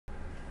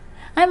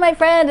Hi, my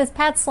friend, it's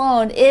Pat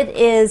Sloan. It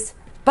is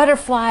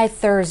Butterfly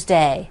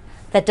Thursday.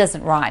 That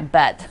doesn't rhyme,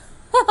 but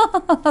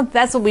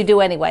that's what we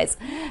do anyways.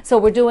 So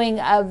we're doing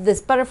this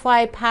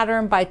butterfly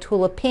pattern by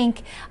Tula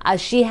Pink.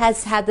 She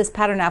has had this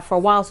pattern out for a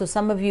while, so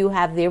some of you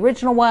have the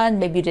original one.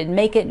 Maybe you didn't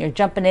make it and you're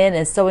jumping in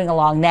and sewing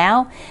along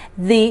now.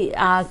 The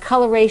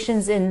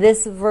colorations in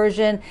this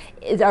version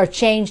are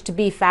changed to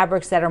be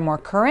fabrics that are more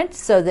current,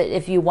 so that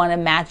if you want to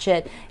match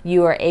it,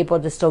 you are able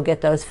to still get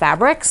those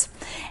fabrics.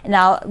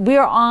 Now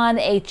we're on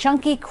a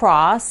chunky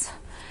cross,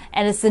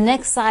 and it's the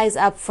next size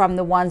up from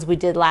the ones we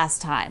did last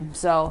time.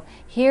 So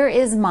here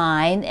is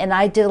mine, and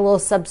I did a little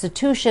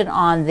substitution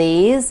on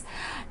these.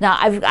 Now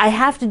I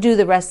have to do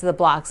the rest of the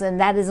blocks, and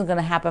that isn't going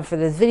to happen for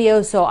this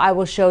video, so I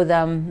will show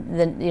them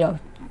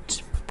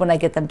when I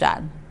get them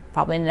done,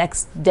 probably the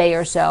next day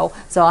or so.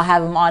 So I'll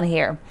have them on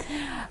here.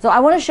 So I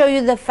want to show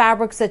you the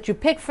fabrics that you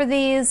pick for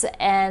these,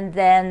 and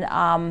then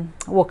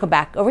we'll come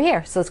back over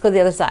here. So let's go to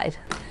the other side.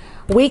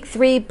 Week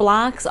 3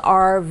 blocks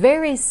are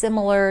very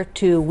similar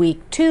to week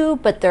 2,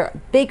 but they're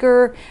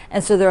bigger,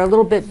 and so they're a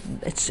little bit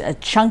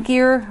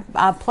chunkier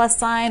plus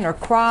sign or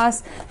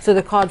cross. So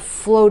they're called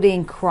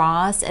floating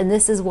cross, and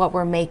this is what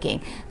we're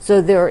making.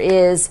 So there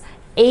is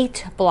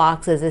 8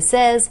 blocks, as it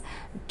says,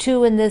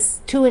 2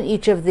 in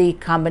each of the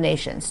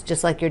combinations,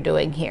 just like you're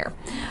doing here.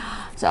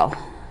 So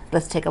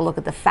let's take a look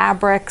at the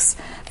fabrics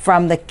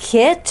from the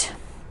kit.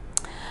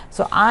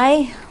 So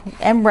I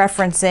am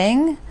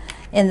referencing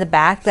in the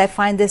back. I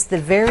find this the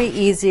very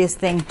easiest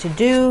thing to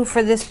do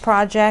for this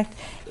project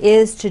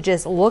is to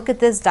just look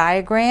at this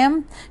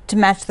diagram to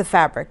match the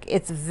fabric.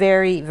 It's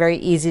very, very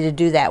easy to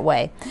do that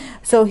way.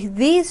 So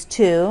these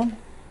two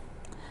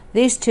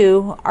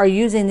are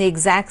using the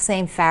exact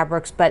same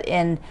fabrics but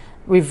in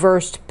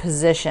reversed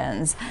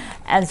positions.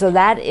 And so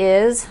that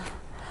is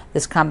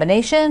this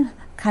combination,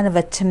 kind of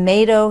a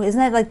tomato, isn't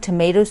that like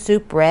tomato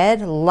soup red?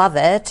 Love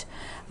it,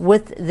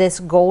 with this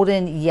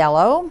golden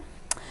yellow.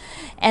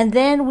 And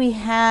then we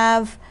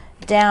have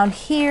down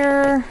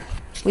here,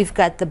 we've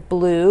got the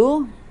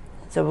blue.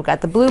 So we've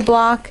got the blue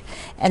block,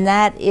 and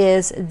that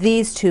is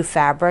these 2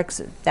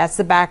 fabrics. That's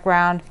the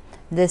background.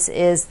 This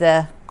is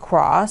the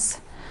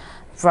cross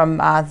from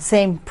the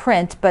same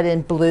print, but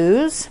in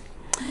blues.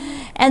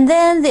 And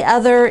then the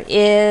other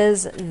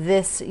is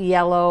this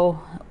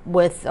yellow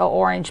with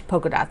orange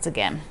polka dots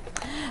again.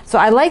 So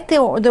I like the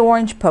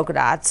orange polka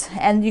dots,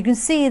 and you can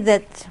see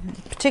that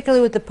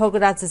particularly with the polka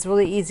dots, it's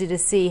really easy to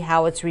see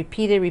how it's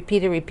repeated.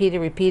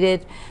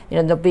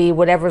 There'll be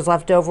whatever's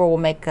left over, we'll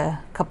make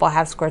a couple of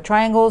half square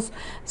triangles.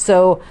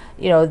 So,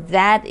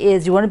 that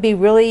is, you want to be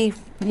really,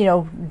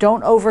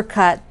 don't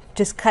overcut,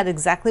 just cut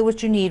exactly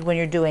what you need when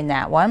you're doing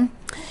that one.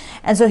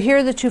 And so here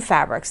are the 2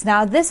 fabrics.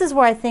 Now this is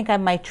where I think I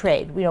might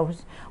trade.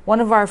 One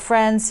of our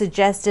friends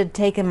suggested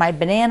taking my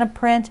banana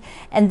print,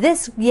 and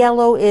this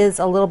yellow is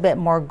a little bit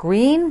more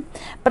green,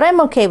 but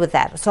I'm okay with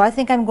that. So I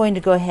think I'm going to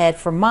go ahead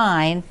for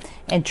mine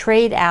and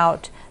trade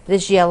out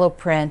this yellow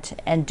print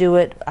and do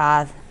it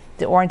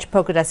the orange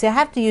polka dot. See, I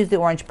have to use the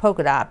orange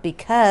polka dot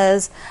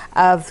because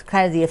of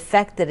kind of the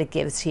effect that it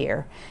gives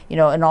here, in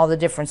all the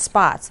different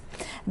spots.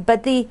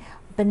 But the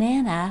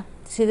banana,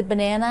 see the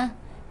banana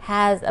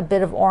has a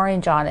bit of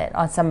orange on it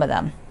on some of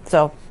them.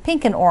 So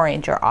pink and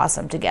orange are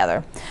awesome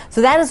together.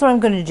 So that is what I'm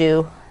going to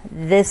do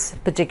this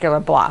particular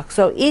block.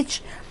 So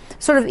each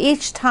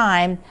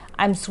time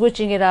I'm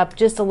switching it up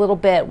just a little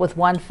bit with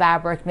one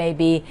fabric,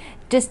 maybe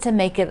just to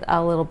make it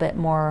a little bit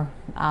more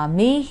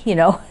me,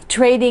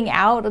 trading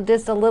out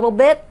just a little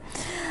bit.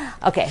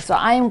 Okay, so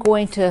I am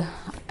going to,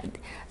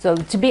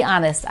 to be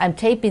honest, I'm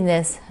taping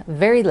this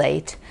very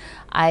late.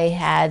 I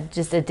had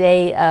just a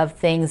day of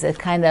things that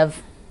kind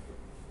of,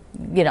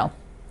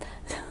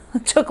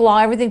 took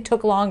long, everything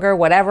took longer,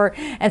 whatever,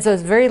 and so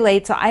it's very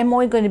late. So I'm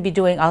only going to be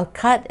doing, I'll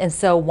cut and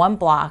sew one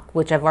block,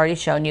 which I've already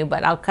shown you,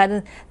 but I'll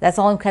cut, that's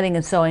all I'm cutting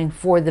and sewing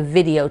for the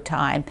video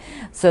time,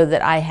 so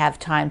that I have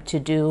time to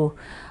do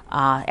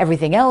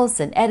everything else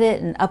and edit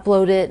and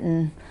upload it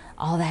and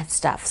all that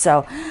stuff.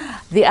 So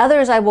the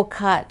others I will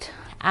cut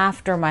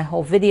after my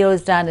whole video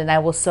is done, and I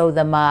will sew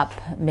them up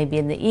maybe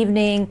in the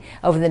evening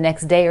over the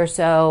next day or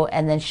so,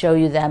 and then show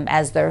you them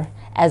as they're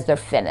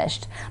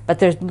finished. But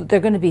they're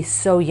going to be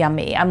so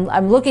yummy.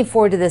 I'm looking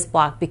forward to this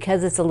block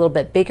because it's a little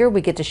bit bigger. We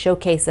get to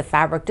showcase the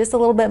fabric just a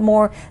little bit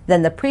more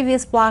than the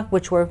previous block,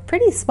 which were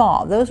pretty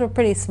small. Those were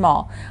pretty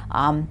small.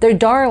 They're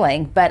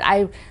darling, but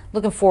I'm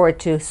looking forward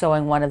to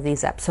sewing one of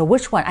these up. So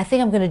which one? I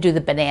think I'm going to do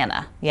the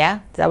banana. Yeah?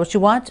 Is that what you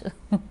want?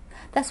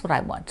 That's what I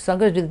want. So I'm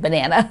going to do the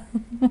banana.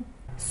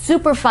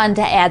 Super fun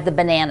to add the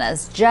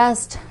bananas.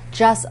 Just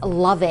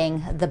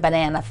loving the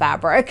banana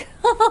fabric.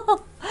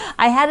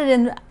 I had it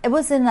in, it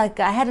was in like,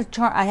 I had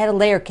a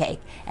layer cake,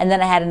 and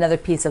then I had another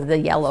piece of the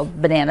yellow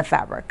banana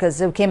fabric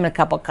because it came in a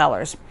couple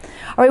colors.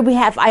 All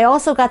right, I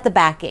also got the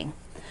backing.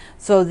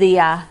 So the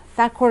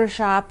Fat Quarter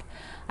Shop,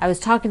 I was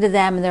talking to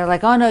them and they're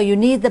like, oh no, you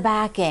need the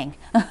backing.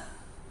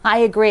 I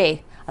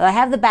agree. I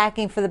have the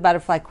backing for the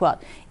butterfly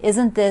quilt.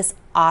 Isn't this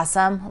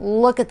awesome?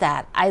 Look at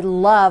that. I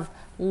love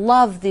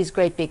these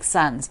great big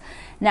suns.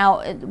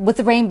 Now with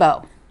the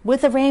rainbow,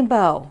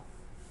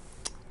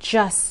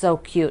 just so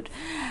cute.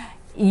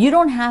 You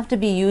don't have to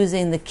be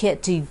using the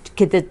kit to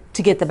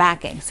get the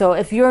backing. So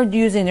if you're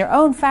using your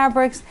own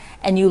fabrics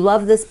and you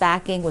love this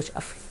backing, which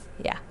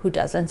yeah, who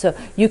doesn't? So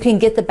you can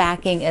get the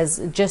backing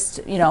as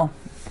just, you know,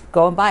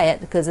 go and buy it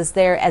because it's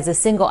there as a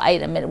single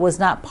item. It was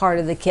not part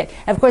of the kit.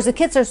 And of course, the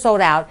kits are sold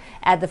out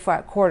at the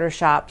front quarter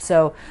shop.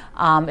 So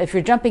if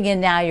you're jumping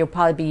in now, you'll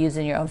probably be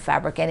using your own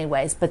fabric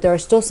anyways. But there are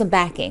still some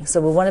backing,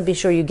 so we want to be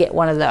sure you get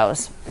one of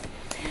those.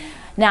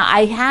 Now,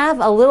 I have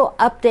a little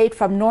update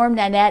from Norm,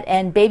 Nanatte,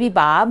 and Baby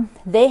Bob.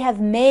 They have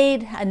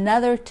made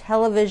another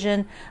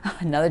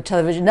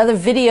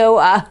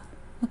video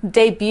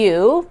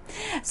debut.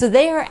 So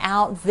they are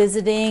out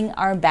visiting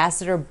our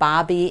ambassador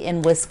Bobbie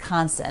in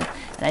Wisconsin.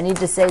 And I need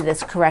to say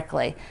this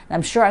correctly.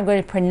 I'm sure I'm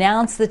going to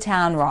pronounce the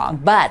town wrong,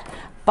 but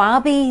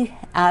Bobbie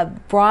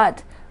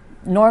brought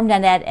Norm,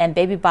 Nanatte, and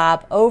Baby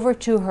Bob over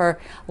to her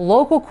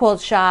local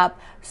quilt shop,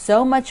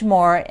 So Much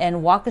More,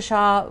 in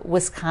Waukesha,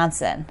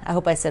 Wisconsin. I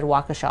hope I said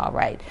Waukesha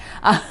right.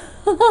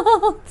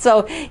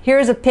 So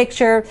here's a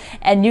picture,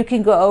 and you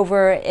can go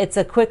over. It's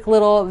a quick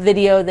little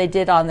video they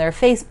did on their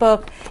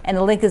Facebook, and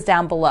the link is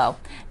down below.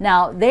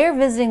 Now, they're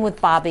visiting with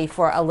Bobbie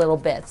for a little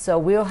bit, so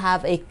we'll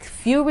have a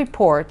few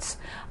reports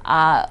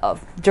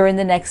during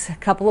the next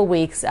couple of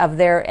weeks of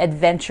their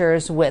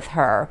adventures with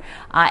her.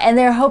 And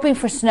they're hoping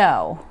for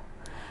snow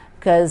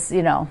because,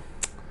 you know,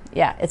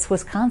 yeah, it's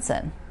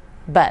Wisconsin.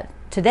 But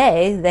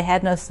today, they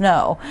had no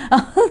snow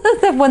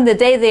when the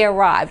day they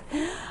arrived.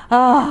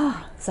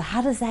 Oh, so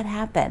how does that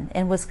happen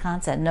in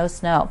Wisconsin? No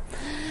snow.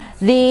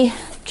 The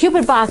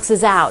Cupid box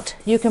is out.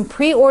 You can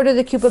pre-order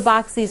the Cupid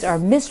box. These are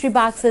mystery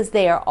boxes.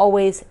 They are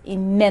always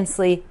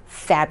immensely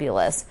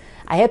fabulous.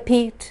 I have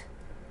peeked.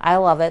 I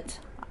love it.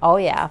 Oh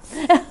yeah.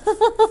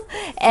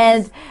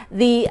 And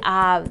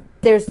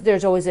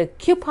there's always a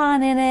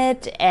coupon in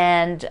it,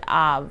 and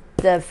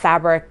the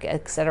fabric,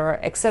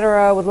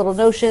 etc., with little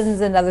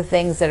notions and other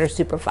things that are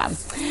super fun.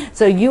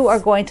 So you are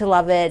going to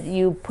love it.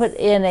 You put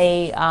in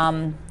a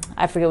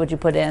I forget what you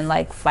put in,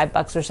 like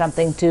 $5 or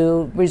something,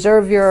 to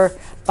reserve your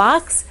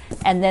box,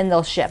 and then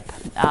they'll ship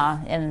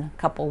in a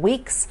couple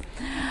weeks.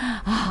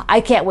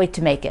 I can't wait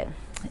to make it.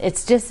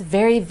 It's just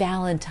very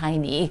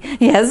Valentine-y.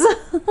 Yes.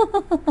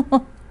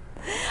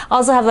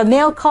 Also have a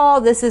mail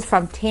call. This is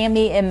from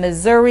Tammy in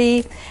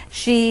Missouri.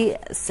 She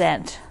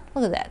sent,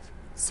 look at that,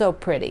 so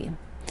pretty.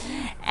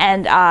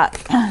 And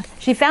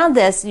she found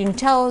this. You can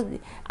tell,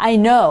 I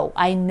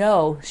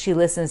know she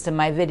listens to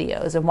my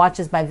videos and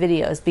watches my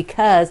videos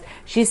because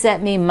she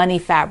sent me money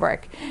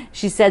fabric.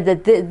 She said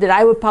that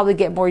I would probably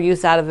get more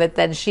use out of it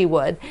than she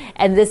would.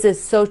 And this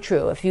is so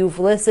true. If you've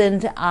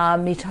listened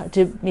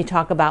to me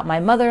talk about my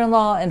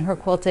mother-in-law and her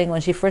quilting,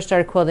 when she first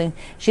started quilting,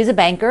 she's a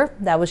banker.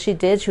 That was what she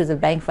did. She was a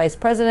bank vice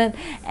president,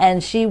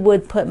 and she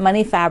would put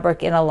money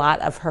fabric in a lot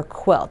of her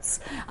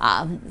quilts.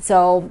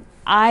 So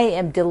I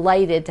am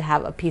delighted to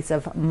have a piece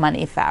of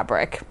money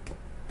fabric.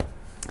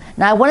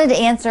 Now, I wanted to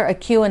answer a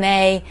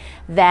Q&A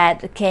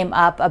that came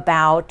up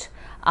about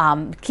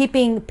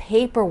keeping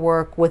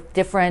paperwork with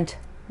different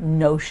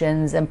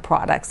notions and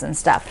products and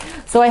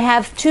stuff. So I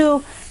have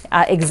two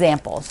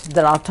examples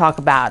that I'll talk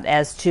about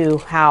as to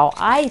how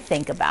I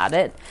think about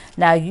it.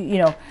 Now, you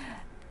know,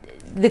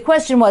 the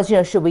question was, you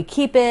know, should we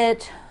keep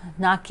it,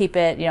 not keep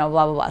it, you know,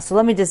 blah, blah, blah. So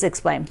let me just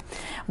explain.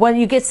 When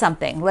you get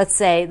something, let's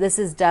say this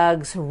is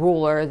Doug's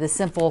ruler, the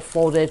simple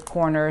folded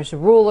corners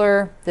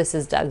ruler. This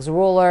is Doug's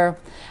ruler.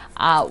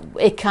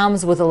 It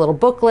comes with a little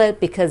booklet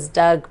because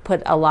Doug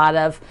put a lot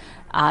of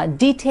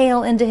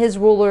detail into his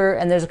ruler,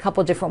 and there's a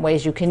couple different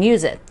ways you can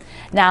use it.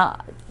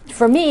 Now,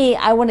 for me,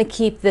 I want to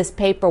keep this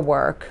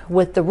paperwork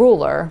with the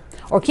ruler,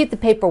 or keep the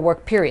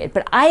paperwork, period.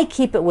 But I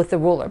keep it with the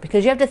ruler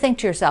because you have to think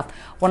to yourself,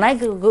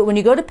 when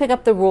you go to pick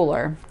up the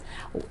ruler,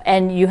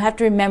 and you have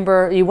to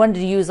remember you wanted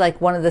to use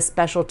like one of the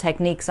special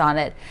techniques on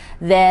it,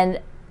 then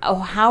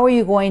how are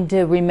you going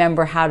to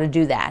remember how to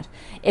do that?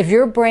 If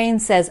your brain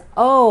says,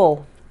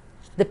 oh,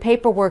 the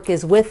paperwork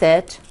is with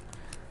it,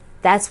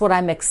 that's what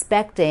I'm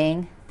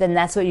expecting, then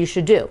that's what you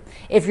should do.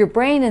 If your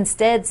brain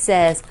instead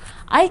says,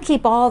 I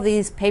keep all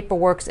these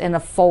paperworks in a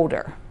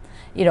folder,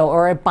 you know,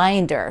 or a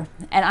binder,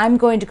 and I'm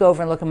going to go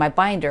over and look at my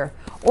binder.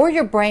 Or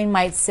your brain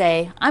might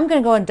say, I'm going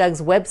to go on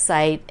Doug's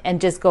website and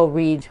just go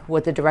read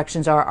what the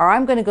directions are, or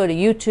I'm going to go to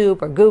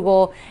YouTube or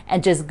Google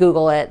and just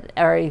Google it,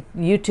 or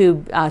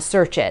YouTube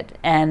search it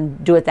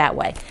and do it that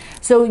way.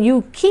 So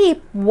you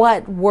keep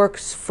what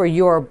works for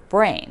your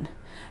brain,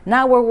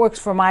 not what works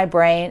for my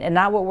brain and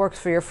not what works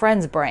for your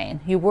friend's brain.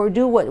 You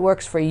do what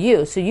works for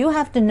you. So you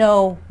have to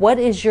know what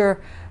is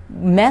your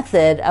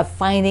method of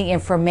finding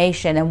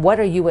information and what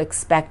are you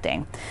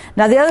expecting.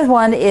 Now the other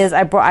one is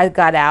I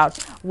got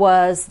out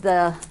was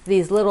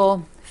these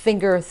little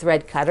finger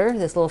thread cutter,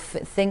 this little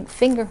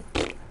finger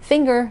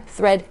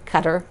thread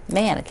cutter.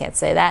 Man, I can't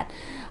say that.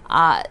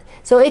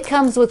 So it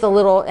comes with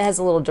it has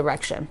a little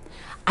direction.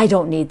 I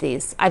don't need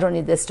these. I don't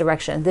need this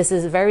direction. This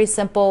is very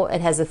simple.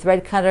 It has a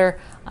thread cutter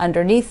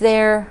underneath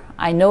there.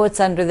 I know it's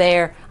under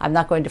there. I'm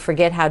not going to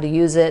forget how to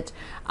use it.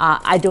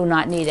 I do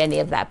not need any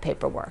of that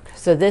paperwork.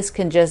 So this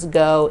can just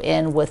go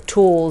in with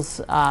tools,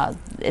 and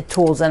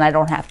I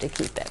don't have to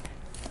keep it.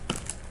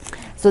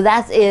 So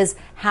that is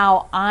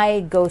how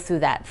I go through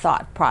that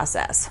thought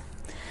process.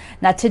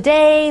 Now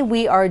today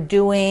we are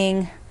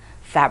doing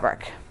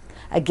fabric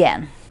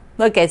again.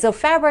 Okay, so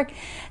fabric.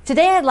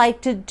 Today I'd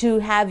like to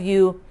have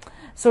you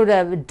sort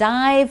of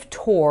dive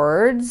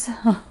towards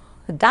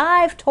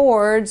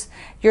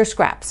your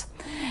scraps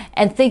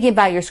and thinking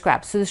about your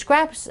scraps. So the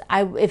scraps,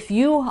 if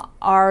you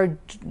are,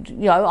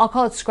 I'll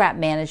call it scrap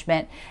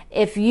management.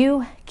 If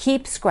you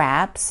keep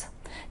scraps,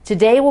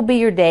 today will be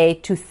your day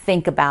to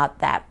think about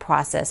that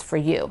process for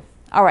you.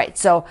 All right,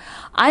 so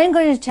I'm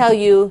going to tell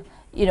you,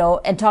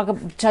 and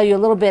tell you a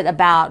little bit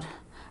about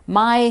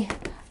my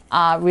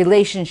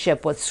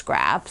relationship with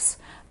scraps,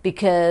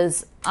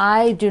 because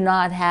I do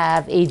not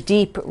have a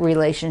deep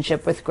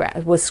relationship with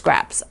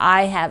scraps.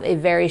 I have a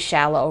very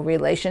shallow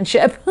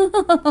relationship.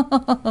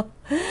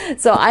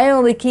 So I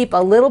only keep a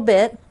little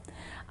bit.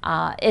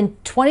 In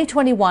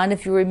 2021,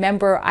 if you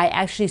remember, I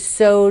actually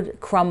sewed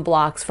crumb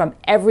blocks from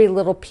every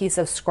little piece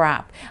of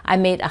scrap. I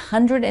made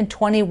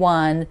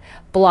 121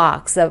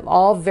 blocks of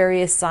all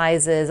various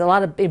sizes, a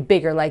lot of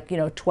bigger, like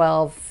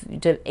 12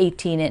 to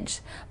 18 inch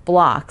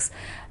blocks.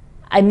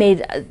 I made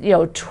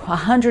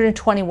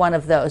 121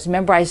 of those.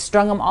 Remember, I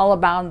strung them all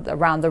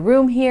around the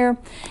room here,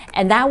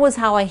 and that was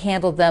how I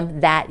handled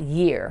them that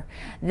year.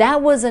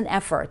 That was an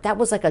effort. That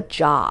was like a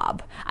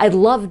job. I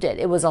loved it.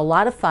 It was a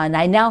lot of fun.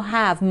 I now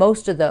have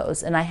most of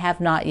those, and I have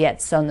not yet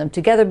sewn them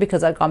together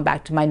because I've gone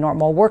back to my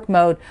normal work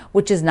mode,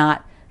 which is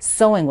not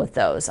sewing with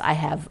those. I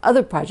have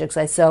other projects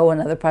I sew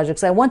and other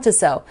projects I want to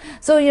sew.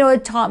 So,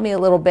 it taught me a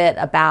little bit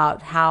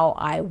about how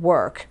I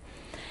work.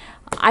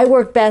 I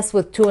work best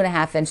with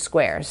 2.5 inch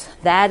squares.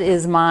 That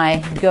is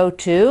my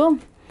go-to,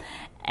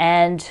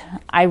 and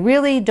I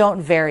really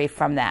don't vary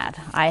from that.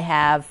 I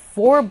have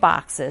 4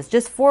 boxes,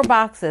 just 4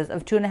 boxes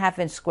of 2.5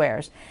 inch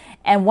squares,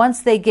 and once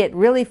they get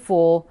really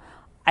full,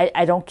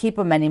 I don't keep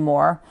them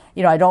anymore.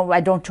 I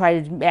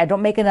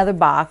don't make another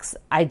box.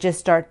 I just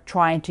start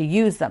trying to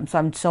use them. So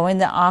I'm sewing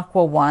the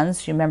aqua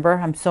ones. You remember,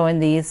 I'm sewing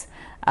these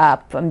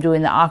up. I'm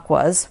doing the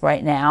aquas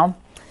right now.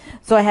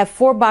 So I have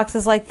 4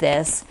 boxes like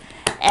this,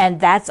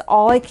 and that's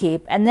all I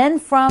keep. And then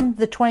from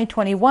the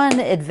 2021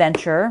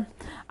 adventure,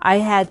 I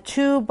had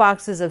 2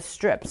 boxes of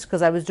strips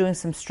because I was doing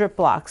some strip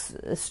blocks.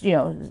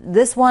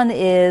 This one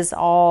is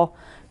all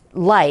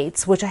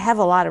lights, which I have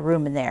a lot of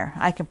room in there.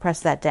 I can press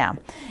that down.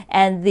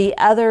 And the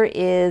other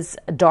is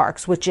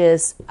darks, which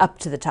is up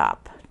to the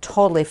top,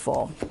 totally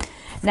full.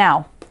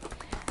 Now,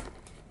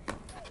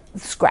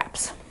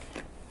 scraps.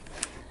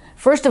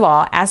 First of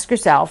all, ask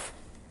yourself,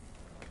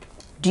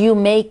 do you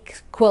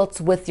make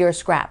quilts with your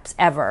scraps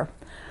ever?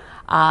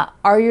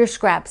 Are your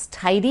scraps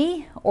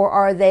tidy, or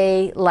are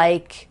they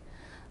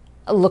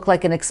look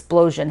like an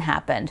explosion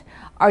happened?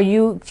 Are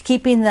you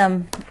keeping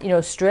them,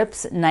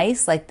 strips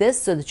nice like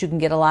this so that you can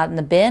get a lot in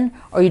the bin,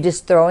 or are you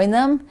just throwing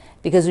them?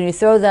 Because when you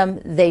throw them,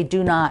 they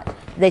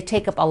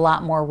take up a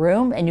lot more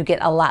room, and you get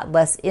a lot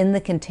less in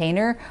the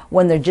container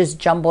when they're just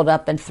jumbled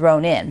up and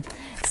thrown in.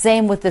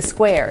 Same with the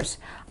squares.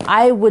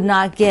 I would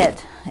not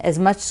get as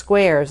much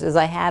squares as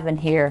I have in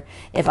here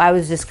if I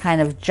was just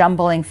kind of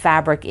jumbling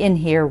fabric in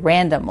here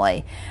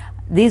randomly.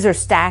 These are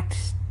stacked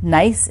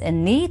nice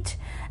and neat,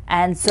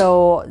 and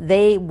so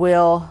they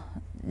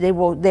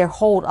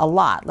hold a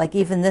lot. Like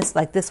even this,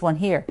 like this one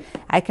here,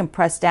 I can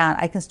press down,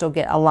 I can still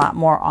get a lot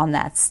more on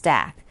that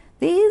stack.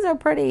 These are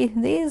pretty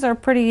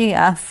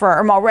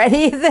firm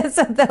already.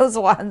 Those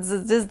ones,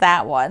 it's just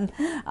that one.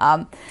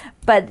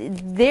 But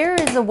there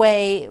is a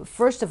way,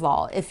 first of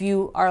all, if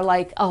you are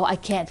like, oh, I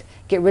can't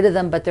get rid of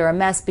them, but they're a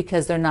mess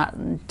because they're not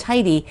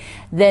tidy,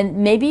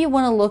 then maybe you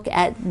want to look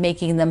at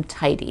making them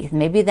tidy.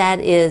 Maybe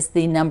that is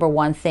the number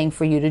one thing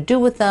for you to do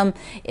with them,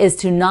 is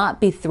to not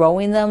be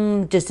throwing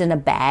them just in a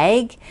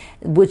bag,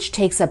 which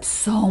takes up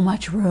so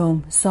much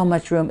room, so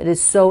much room. It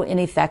is so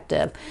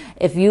ineffective.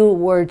 If you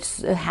were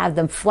to have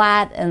them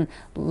flat and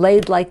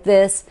laid like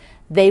this,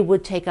 they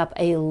would take up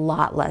a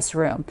lot less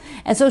room.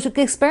 And so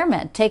to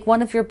experiment, take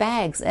one of your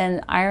bags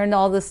and iron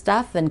all this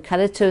stuff and cut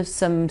it to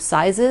some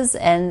sizes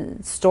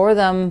and store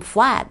them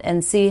flat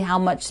and see how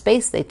much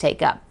space they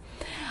take up.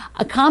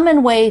 A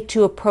common way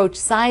to approach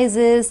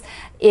sizes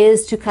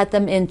is to cut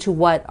them into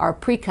what are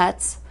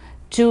pre-cuts,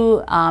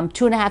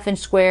 2.5 inch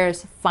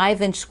squares,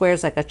 5 inch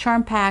squares like a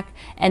charm pack,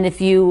 and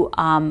if you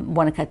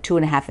want to cut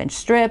 2.5 inch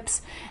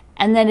strips.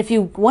 And then if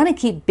you want to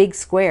keep big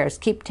squares,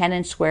 keep 10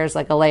 inch squares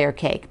like a layer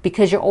cake,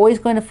 because you're always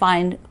going to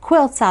find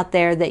quilts out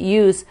there that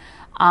use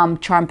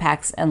charm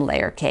packs and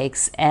layer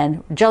cakes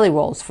and jelly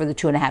rolls for the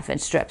 2.5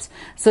 inch strips.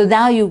 So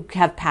now you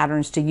have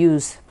patterns to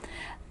use.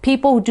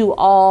 People do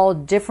all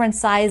different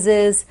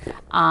sizes,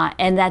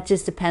 and that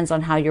just depends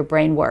on how your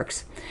brain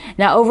works.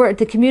 Now over at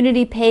the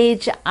community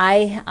page,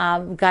 I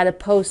got a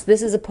post.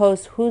 This is a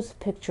post. Whose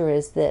picture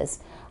is this?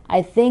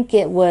 I think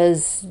it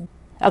was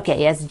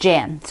Okay, yes,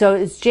 Jan. So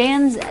it's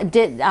Jan's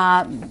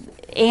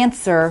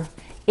answer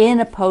in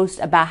a post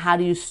about how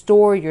do you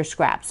store your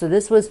scraps. So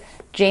this was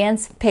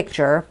Jan's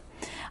picture.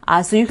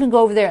 So you can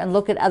go over there and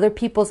look at other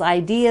people's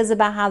ideas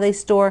about how they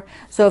store.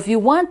 So if you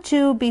want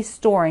to be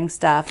storing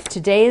stuff,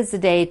 today is the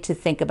day to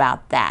think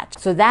about that.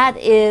 So that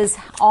is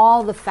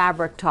all the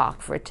fabric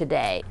talk for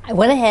today. I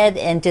went ahead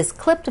and just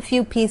clipped a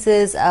few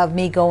pieces of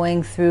me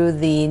going through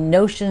the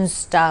Notion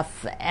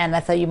stuff, and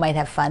I thought you might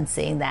have fun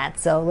seeing that.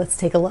 So let's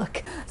take a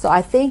look. So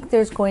I think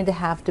there's going to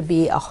have to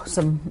be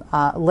some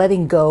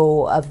letting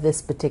go of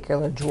this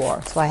particular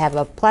drawer. So I have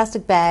a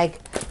plastic bag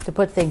to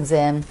put things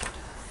in.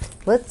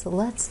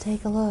 Let's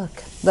take a look.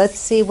 Let's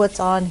see what's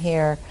on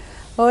here.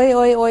 Oi,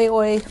 oi, oi,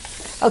 oi.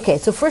 Okay,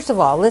 so first of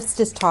all, let's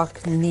just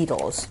talk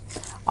needles.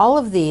 All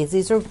of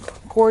these are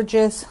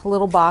gorgeous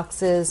little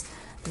boxes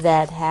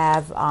that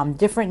have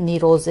different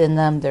needles in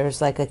them. There's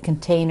like a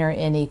container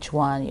in each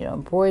one, you know,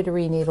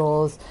 embroidery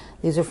needles.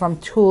 These are from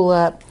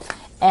Tulip.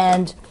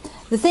 And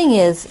the thing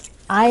is,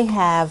 I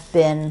have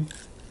been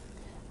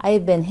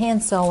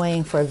hand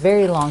sewing for a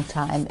very long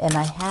time, and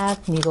I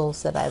have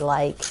needles that I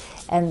like,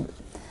 and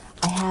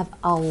I have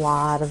a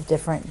lot of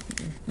different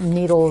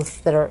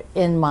needles that are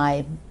in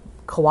my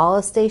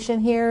koala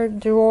station here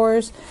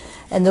drawers,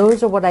 and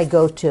those are what I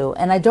go to,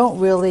 and I don't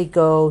really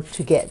go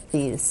to get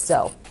these.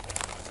 So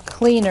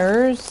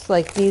cleaners,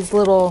 like these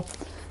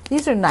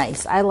are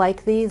nice. I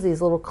like these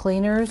little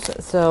cleaners.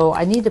 So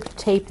I need to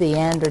tape the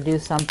end or do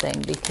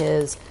something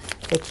because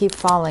they keep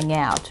falling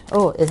out.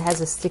 Oh, it has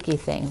a sticky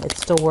thing.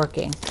 It's still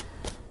working.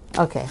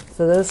 Okay,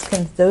 so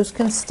those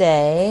can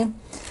stay.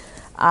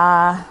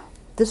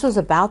 This was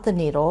about the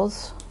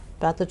needles,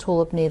 about the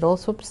tulip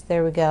needles. Whoops,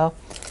 there we go.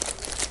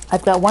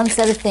 I've got one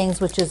set of things,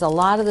 which is a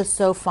lot of the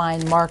So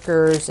Fine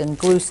markers and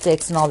glue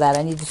sticks and all that.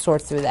 I need to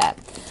sort through that.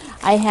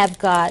 I have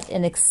got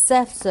an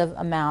excessive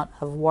amount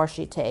of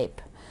washi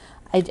tape.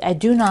 I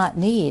do not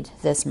need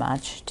this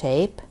much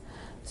tape.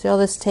 See all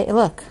this tape?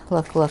 Look.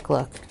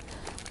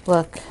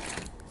 Look,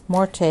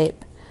 more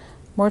tape,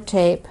 more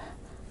tape.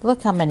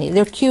 Look how many.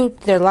 They're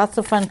cute. They're lots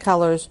of fun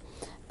colors.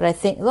 But I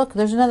think, look,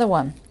 there's another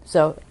one.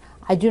 So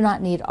I do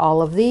not need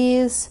all of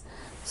these.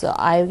 So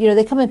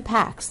they come in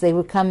packs. They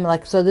would come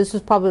so this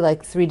was probably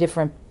like 3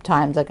 different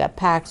times. I got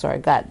packs or I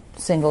got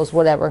singles,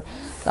 whatever.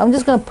 So I'm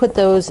just going to put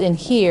those in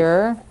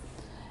here,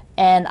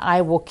 and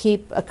I will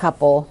keep a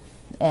couple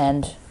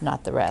and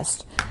not the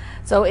rest.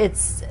 So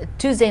it's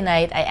Tuesday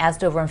night. I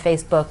asked over on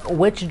Facebook,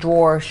 which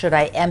drawer should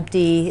I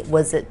empty?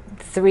 Was it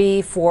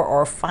 3, 4,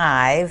 or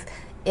 5?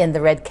 In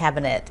the red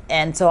cabinet?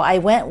 And so I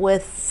went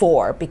with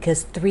 4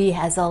 because 3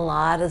 has a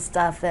lot of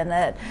stuff in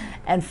it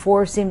and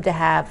 4 seemed to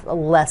have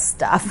less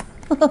stuff.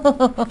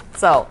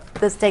 So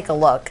let's take a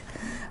look.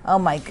 Oh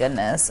my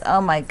goodness.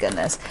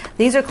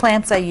 These are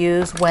clamps I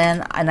use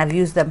and I've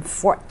used them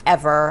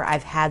forever.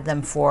 I've had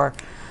them for,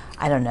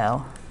 I don't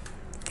know,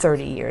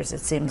 30 years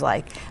it seems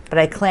like. But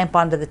I clamp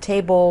onto the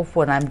table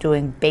when I'm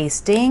doing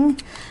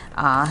basting.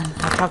 I'll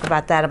talk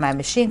about that in my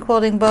machine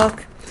quilting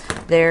book.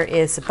 There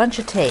is a bunch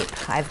of tape.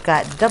 I've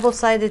got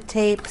double-sided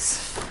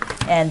tapes,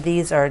 and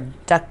these are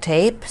duct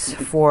tapes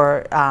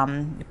for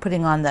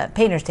putting on the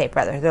painter's tape,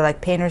 rather. They're like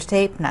painter's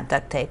tape, not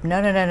duct tape.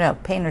 No,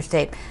 painter's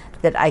tape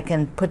that I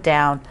can put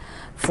down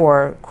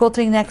for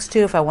quilting next to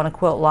if I want to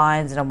quilt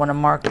lines and I want to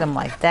mark them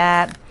like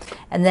that.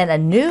 And then a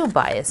new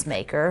bias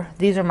maker.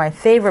 These are my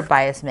favorite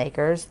bias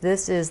makers.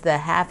 This is the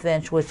 1/2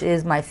 inch, which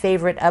is my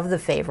favorite of the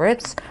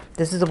favorites.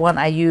 This is the one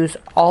I use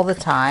all the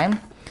time.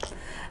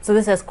 So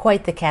this has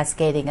quite the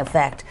cascading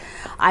effect.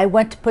 I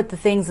went to put the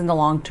things in the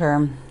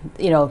long-term,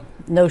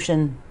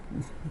 Notion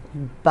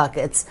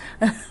buckets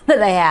that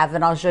I have,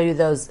 and I'll show you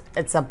those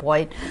at some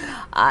point.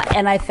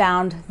 And I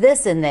found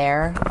this in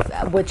there,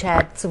 which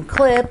had some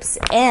clips,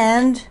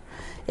 and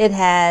it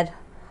had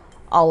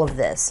all of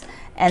this.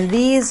 And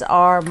these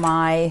are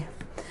my,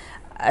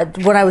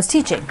 when I was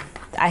teaching,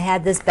 I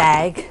had this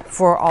bag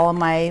for all of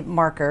my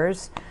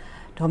markers.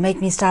 Don't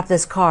make me stop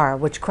this car,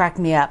 which cracked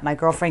me up. My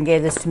girlfriend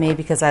gave this to me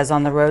because I was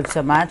on the road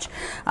so much.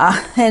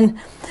 And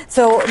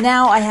so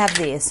now I have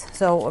these.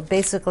 So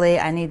basically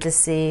I need to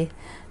see,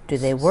 do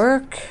they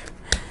work?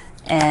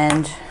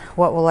 And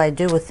what will I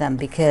do with them?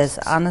 Because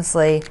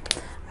honestly,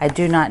 I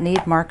do not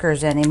need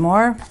markers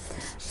anymore.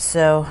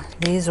 So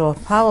these will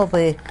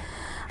I'll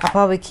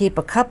probably keep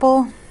a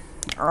couple.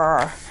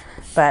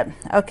 But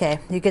okay,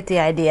 you get the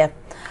idea.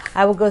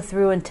 I will go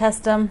through and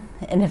test them,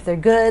 and if they're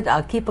good,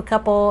 I'll keep a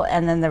couple,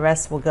 and then the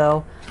rest will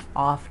go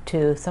off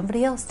to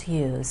somebody else to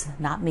use,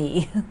 not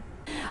me.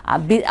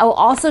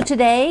 Also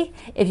today,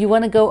 if you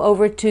want to go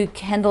over to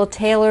Kendal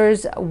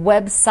Taylor's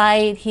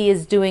website, he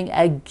is doing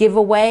a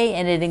giveaway,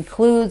 and it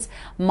includes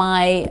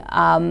my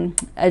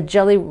a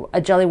jelly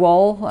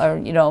roll,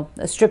 or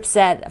a strip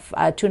set,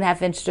 a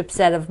 2.5 inch strip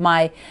set of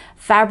my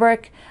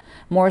fabric,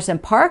 Morrison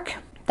Park.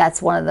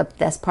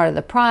 that's part of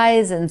the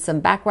prize, and some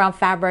background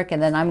fabric.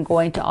 And then I'm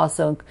going to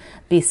also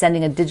be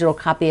sending a digital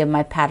copy of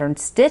my pattern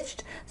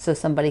stitched, so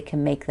somebody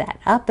can make that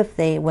up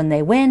when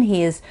they win.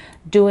 He is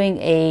doing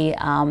a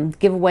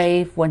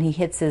giveaway when he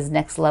hits his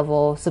next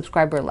level,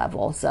 subscriber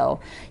level. So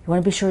you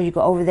want to be sure you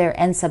go over there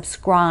and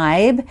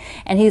subscribe.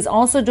 And he's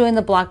also doing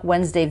the Block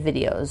Wednesday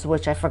videos,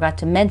 which I forgot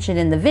to mention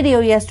in the video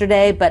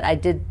yesterday, but I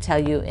did tell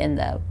you in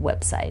the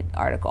website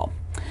article.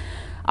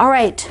 All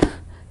right,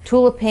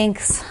 Tula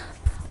Pink's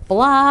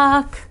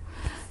block.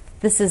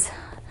 This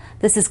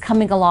is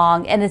coming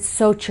along, and it's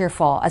so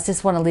cheerful. I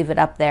just want to leave it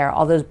up there,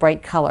 all those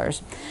bright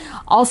colors.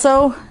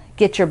 Also,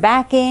 get your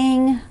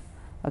backing,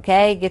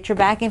 okay? Get your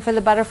backing for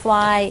the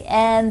butterfly,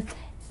 and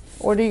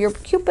order your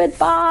Cupid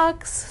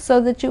box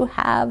so that you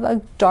have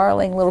a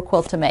darling little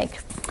quilt to make.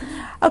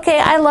 Okay,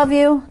 I love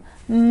you.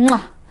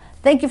 Mwah.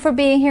 Thank you for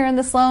being here in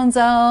the Sloan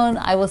Zone.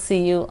 I will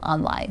see you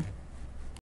online.